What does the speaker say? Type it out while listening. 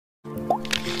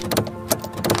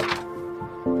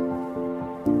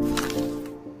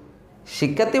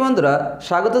শিক্ষার্থী বন্ধুরা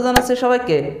স্বাগত জানাচ্ছি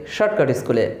সবাইকে শর্টকাট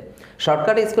স্কুলে।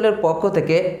 শর্টকাট স্কুলের পক্ষ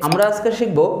থেকে আমরা আজকে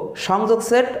শিখব সংযোগ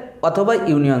সেট অথবা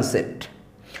ইউনিয়ন সেট।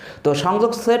 তো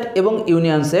সংযোগ সেট এবং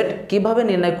ইউনিয়ন সেট কিভাবে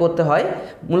নির্ণয় করতে হয়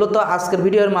মূলত আজকের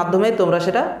ভিডিওর মাধ্যমে তোমরা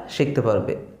সেটা শিখতে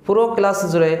পারবে। পুরো ক্লাস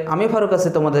জুড়ে আমি ফারুক আছি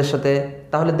তোমাদের সাথে।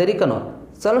 তাহলে দেরি কেন,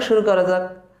 চলো শুরু করা যাক।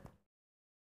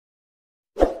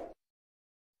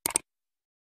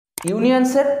 ইউনিয়ন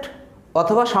সেট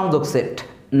অথবা সংযোগ সেট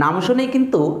নাম শুনেই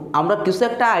কিন্তু আমরা কিছু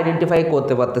একটা আইডেন্টিফাই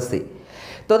করতে পারতেছি।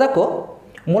 তো দেখো,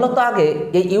 মূলত আগে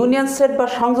এই ইউনিয়ন সেট বা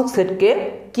সংযোগ সেটকে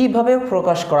কিভাবে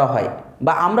প্রকাশ করা হয়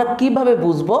বা আমরা কিভাবে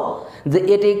বুঝবো যে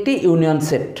এটি একটি ইউনিয়ন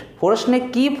সেট। প্রশ্নে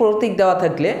কি প্রতীক দেওয়া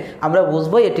থাকলে আমরা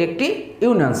বুঝবো এটি একটি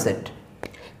ইউনিয়ন সেট।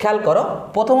 খেয়াল করো,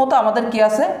 প্রথমত আমাদের কি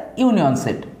আছে, ইউনিয়ন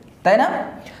সেট, তাই না?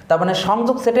 তার মানে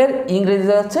সংযোগ সেটের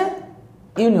ইংরেজিতে হচ্ছে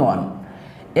ইউনিয়ন।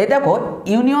 এই দেখো,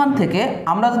 ইউনিয়ন থেকে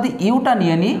আমরা যদি ইউটা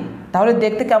নিয়ে নিই তাহলে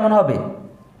দেখতে কেমন হবে?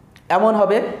 এমন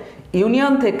হবে।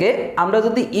 ইউনিয়ন থেকে আমরা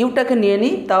যদি ইউটাকে নিয়ে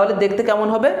নিই তাহলে দেখতে কেমন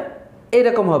হবে?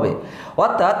 এইরকম হবে।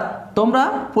 অর্থাৎ তোমরা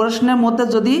প্রশ্নের মধ্যে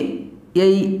যদি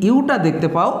এই ইউটা দেখতে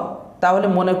পাও তাহলে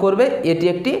মনে করবে এটি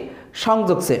একটি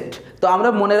সংযোগ সেট। তো আমরা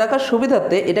মনে রাখার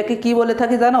সুবিধার্থে এটাকে কি বলে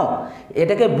থাকি জানো?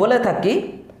 এটাকে বলে থাকি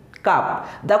কাপ।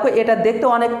 দেখো, এটা দেখতে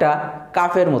অনেকটা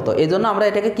কাপের মতো, এই জন্য আমরা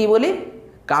এটাকে কি বলি?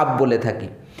 কাপ বলে থাকি।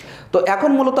 তো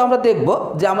এখন মূলত আমরা দেখব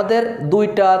যে আমাদের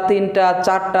 2টা 3টা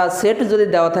 4টা সেট যদি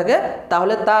দেওয়া থাকে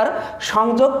তাহলে তার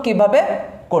সংযোগ কিভাবে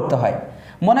করতে হয়।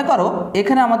 মনে করো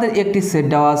এখানে আমাদের একটি সেট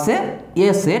দেওয়া আছে এ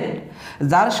সেট,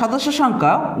 যার সদস্য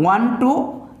সংখ্যা 1 2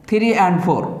 3 and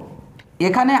 4।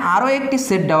 এখানে আরও একটি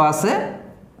সেট দেওয়া আছে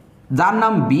যার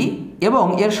নাম বি এবং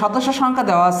এর সদস্য সংখ্যা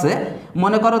দেওয়া আছে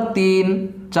মনে করো 3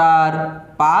 4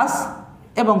 5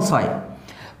 এবং 6।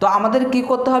 তো আমাদের কি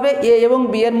করতে হবে? এ এবং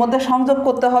বি এর মধ্যে সংযোগ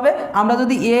করতে হবে। আমরা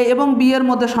যদি এ এবং বি এর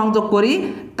মধ্যে সংযোগ করি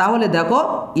তাহলে দেখো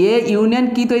এ ইউনিয়ন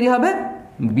কি তৈরি হবে?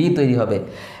 বি তৈরি হবে।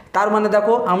 তার মানে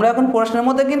দেখো, আমরা এখন প্রশ্নের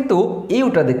মধ্যে কিন্তু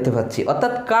ইউটা দেখতে পাচ্ছি,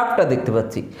 অর্থাৎ কাপটা দেখতে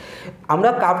পাচ্ছি। আমরা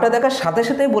কাপটা দেখার সাথে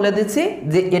সাথেই বলে দিচ্ছি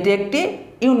যে এটি একটি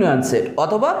ইউনিয়ন সেট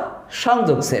অথবা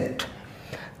সংযোগ সেট।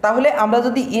 তাহলে আমরা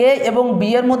যদি এ এবং বি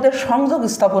এর মধ্যে সংযোগ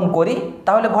স্থাপন করি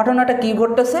তাহলে ঘটনাটা কি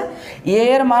ঘটতেছে? এ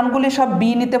এর মানগুলি সব বি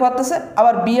নিতে পারতেছে,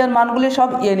 আবার বি এর মানগুলি সব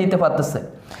এ নিতে পারতেছে।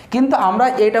 কিন্তু আমরা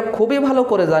এটা খুবই ভালো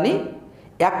করে জানি,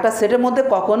 একটা সেটের মধ্যে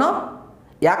কখনো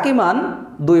একই মান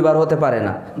দুইবার হতে পারে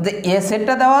না। যে এ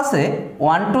সেটটা দেওয়া আছে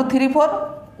 1 2 3 4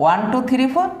 1 2 3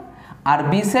 4 আর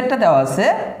বি সেটটা দেওয়া আছে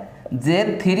যে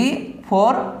 3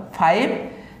 4 5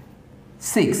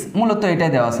 6, মূলত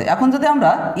এটাই দেওয়া আছে। এখন যদি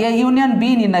আমরা এ ইউনিয়ন বি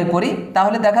নির্ণয় করি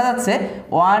তাহলে দেখা যাচ্ছে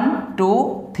 1 2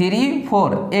 3 4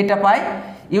 এটা পাই,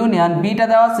 ইউনিয়ন বিটা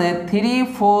দেওয়া আছে 3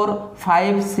 4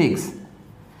 5 6।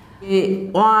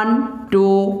 1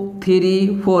 2 3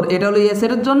 4 এটা হলো এ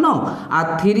সেটের জন্য, আর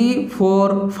 3 4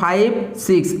 5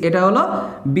 6 এটা হলো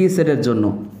বি সেটের জন্য।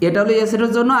 এটা হলো এ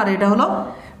সেটের জন্য আর এটা হলো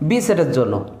বি সেটের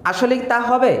জন্য। আসলে তা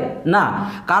হবে না,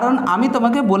 কারণ আমি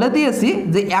তোমাকে বলে দিয়েছি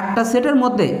যে একটা সেটের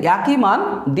মধ্যে একই মান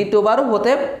দ্বিতীয়বারও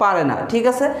হতে পারে না, ঠিক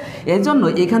আছে? এই জন্য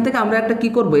এখান থেকে আমরা একটা কি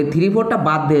করব, এই 3 4টা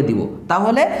বাদ দিয়ে দিব।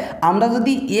 তাহলে আমরা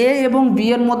যদি এ এবং বি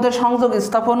এর মধ্যে সংযোগ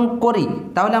স্থাপন করি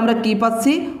তাহলে আমরা কি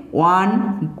পাচ্ছি? 1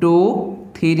 2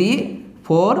 3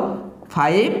 4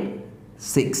 5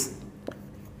 6।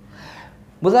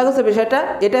 বোঝা গেছে বিষয়টা?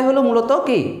 এটাই হলো মূলত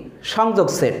কি সংযোগ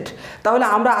সেট। তাহলে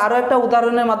আমরা আরও একটা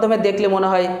উদাহরণের মাধ্যমে দেখলে মনে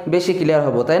হয় বেশি ক্লিয়ার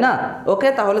হবো, তাই না? ওকে,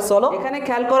 তাহলে চলো এখানে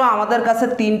খেয়াল করো, আমাদের কাছে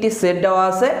 3টি সেট দেওয়া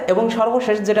আছে এবং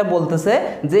সর্বশেষ যেটা বলতেছে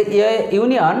যে এ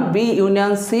ইউনিয়ন বি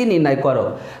ইউনিয়ন সি নির্ণয় করো।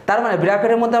 তার মানে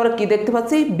ব্র্যাকেটের মধ্যে আমরা কি দেখতে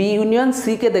পাচ্ছি? বি ইউনিয়ন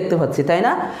সি কে দেখতে পাচ্ছি, তাই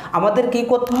না? আমাদের কি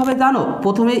করতে হবে জানো?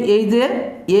 প্রথমে এই যে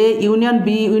এ ইউনিয়ন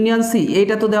বি ইউনিয়ন সি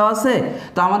এইটা তো দেওয়া আছে,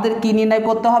 তো আমাদের কি নির্ণয়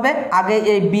করতে হবে? আগে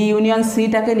এই বি ইউনিয়ন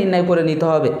সিটাকে নির্ণয় করে নিতে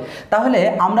হবে। তাহলে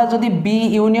আমরা যদি বি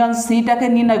ইউনিয়ন সিটাকে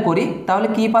নির্ণয় করি তাহলে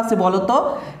কি পাচ্ছি বলো তো?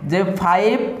 যে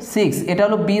 5 6 এটা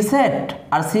হলো B set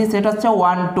R she said হচ্ছে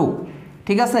 1 2,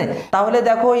 ঠিক আছে? তাহলে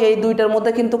দেখো এই দুইটার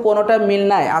মধ্যে কিন্তু কোনোটা মিল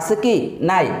নাই, আছে কি?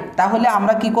 নাই। তাহলে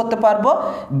আমরা কি করতে পারবো?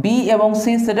 বি এবং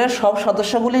সি সেটের সব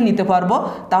সদস্যগুলি নিতে পারবো।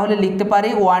 তাহলে লিখতে পারি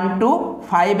 1 2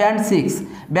 5 and 6।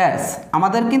 ব্যাস,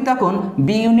 আমাদের কিন্তু এখন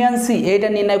বি ইউনিয়ন সি এইটা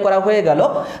নির্ণয় করা হয়ে গেল।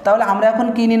 তাহলে আমরা এখন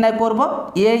কি নির্ণয় করব?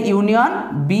 এ ইউনিয়ন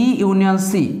বি ইউনিয়ন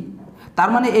সি। তার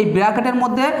মানে এই ব্র্যাকেটের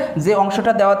মধ্যে যে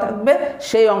অংশটা দেওয়া থাকবে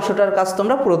সেই অংশটার কাজ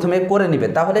তোমরা প্রথমে করে নিবে,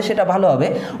 তাহলে সেটা ভালো হবে।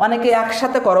 অনেকে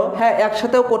একসাথে করো, হ্যাঁ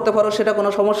একসাথেও করতে পারো, সেটা কোনো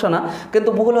সমস্যা না, কিন্তু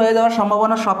ভুল হয়ে যাওয়ার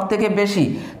সম্ভাবনা সব থেকে বেশি।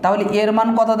 তাহলে এর মান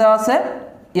কত দেওয়া আছে?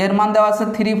 এর মান দেওয়া আছে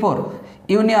 3 4।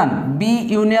 ইউনিয়ন বি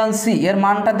ইউনিয়ন সি এর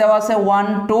মানটা দেওয়া আছে 1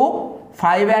 2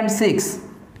 5 and 6,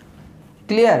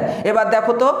 ক্লিয়ার? এবার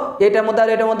দেখো তো এটার মধ্যে আর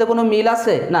এটার মধ্যে কোনো মিল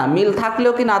আছে? না, মিল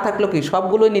থাকলেও কি না থাকলেও কি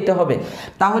সবগুলোই নিতে হবে।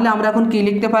 তাহলে আমরা এখন কি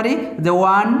লিখতে পারি যে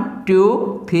 1 2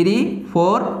 3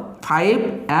 4 5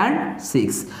 অ্যান্ড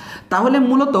 6। তাহলে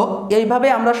মূলত এইভাবে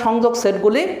আমরা সংযোগ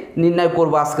সেটগুলি নির্ণয়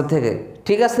করব আজকে থেকে,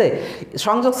 ঠিক আছে?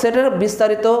 সংযোগ সেটের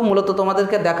বিস্তারিত মূলত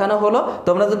তোমাদেরকে দেখানো হলো।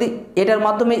 তোমরা যদি এটার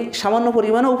মাধ্যমে সামান্য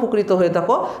পরিমাণে উপকৃত হয়ে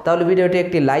থাকো তাহলে ভিডিওটি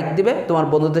একটি লাইক দিবে, তোমার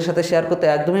বন্ধুদের সাথে শেয়ার করতে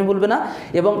একদমই ভুলবে না,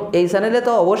 এবং এই চ্যানেলে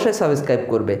তো অবশ্যই সাবস্ক্রাইব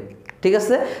করবে, ঠিক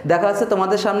আছে? দেখা যাচ্ছে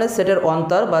তোমাদের সামনে সেটের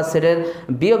অন্তর বা সেটের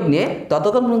বিয়োগ নিয়ে।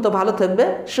 ততক্ষণ পর্যন্ত ভালো থাকবে,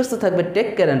 সুস্থ থাকবে। টেক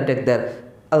কেয়ার অ্যান্ড টেক দেয়ার।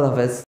 আল্লাহ হাফেজ।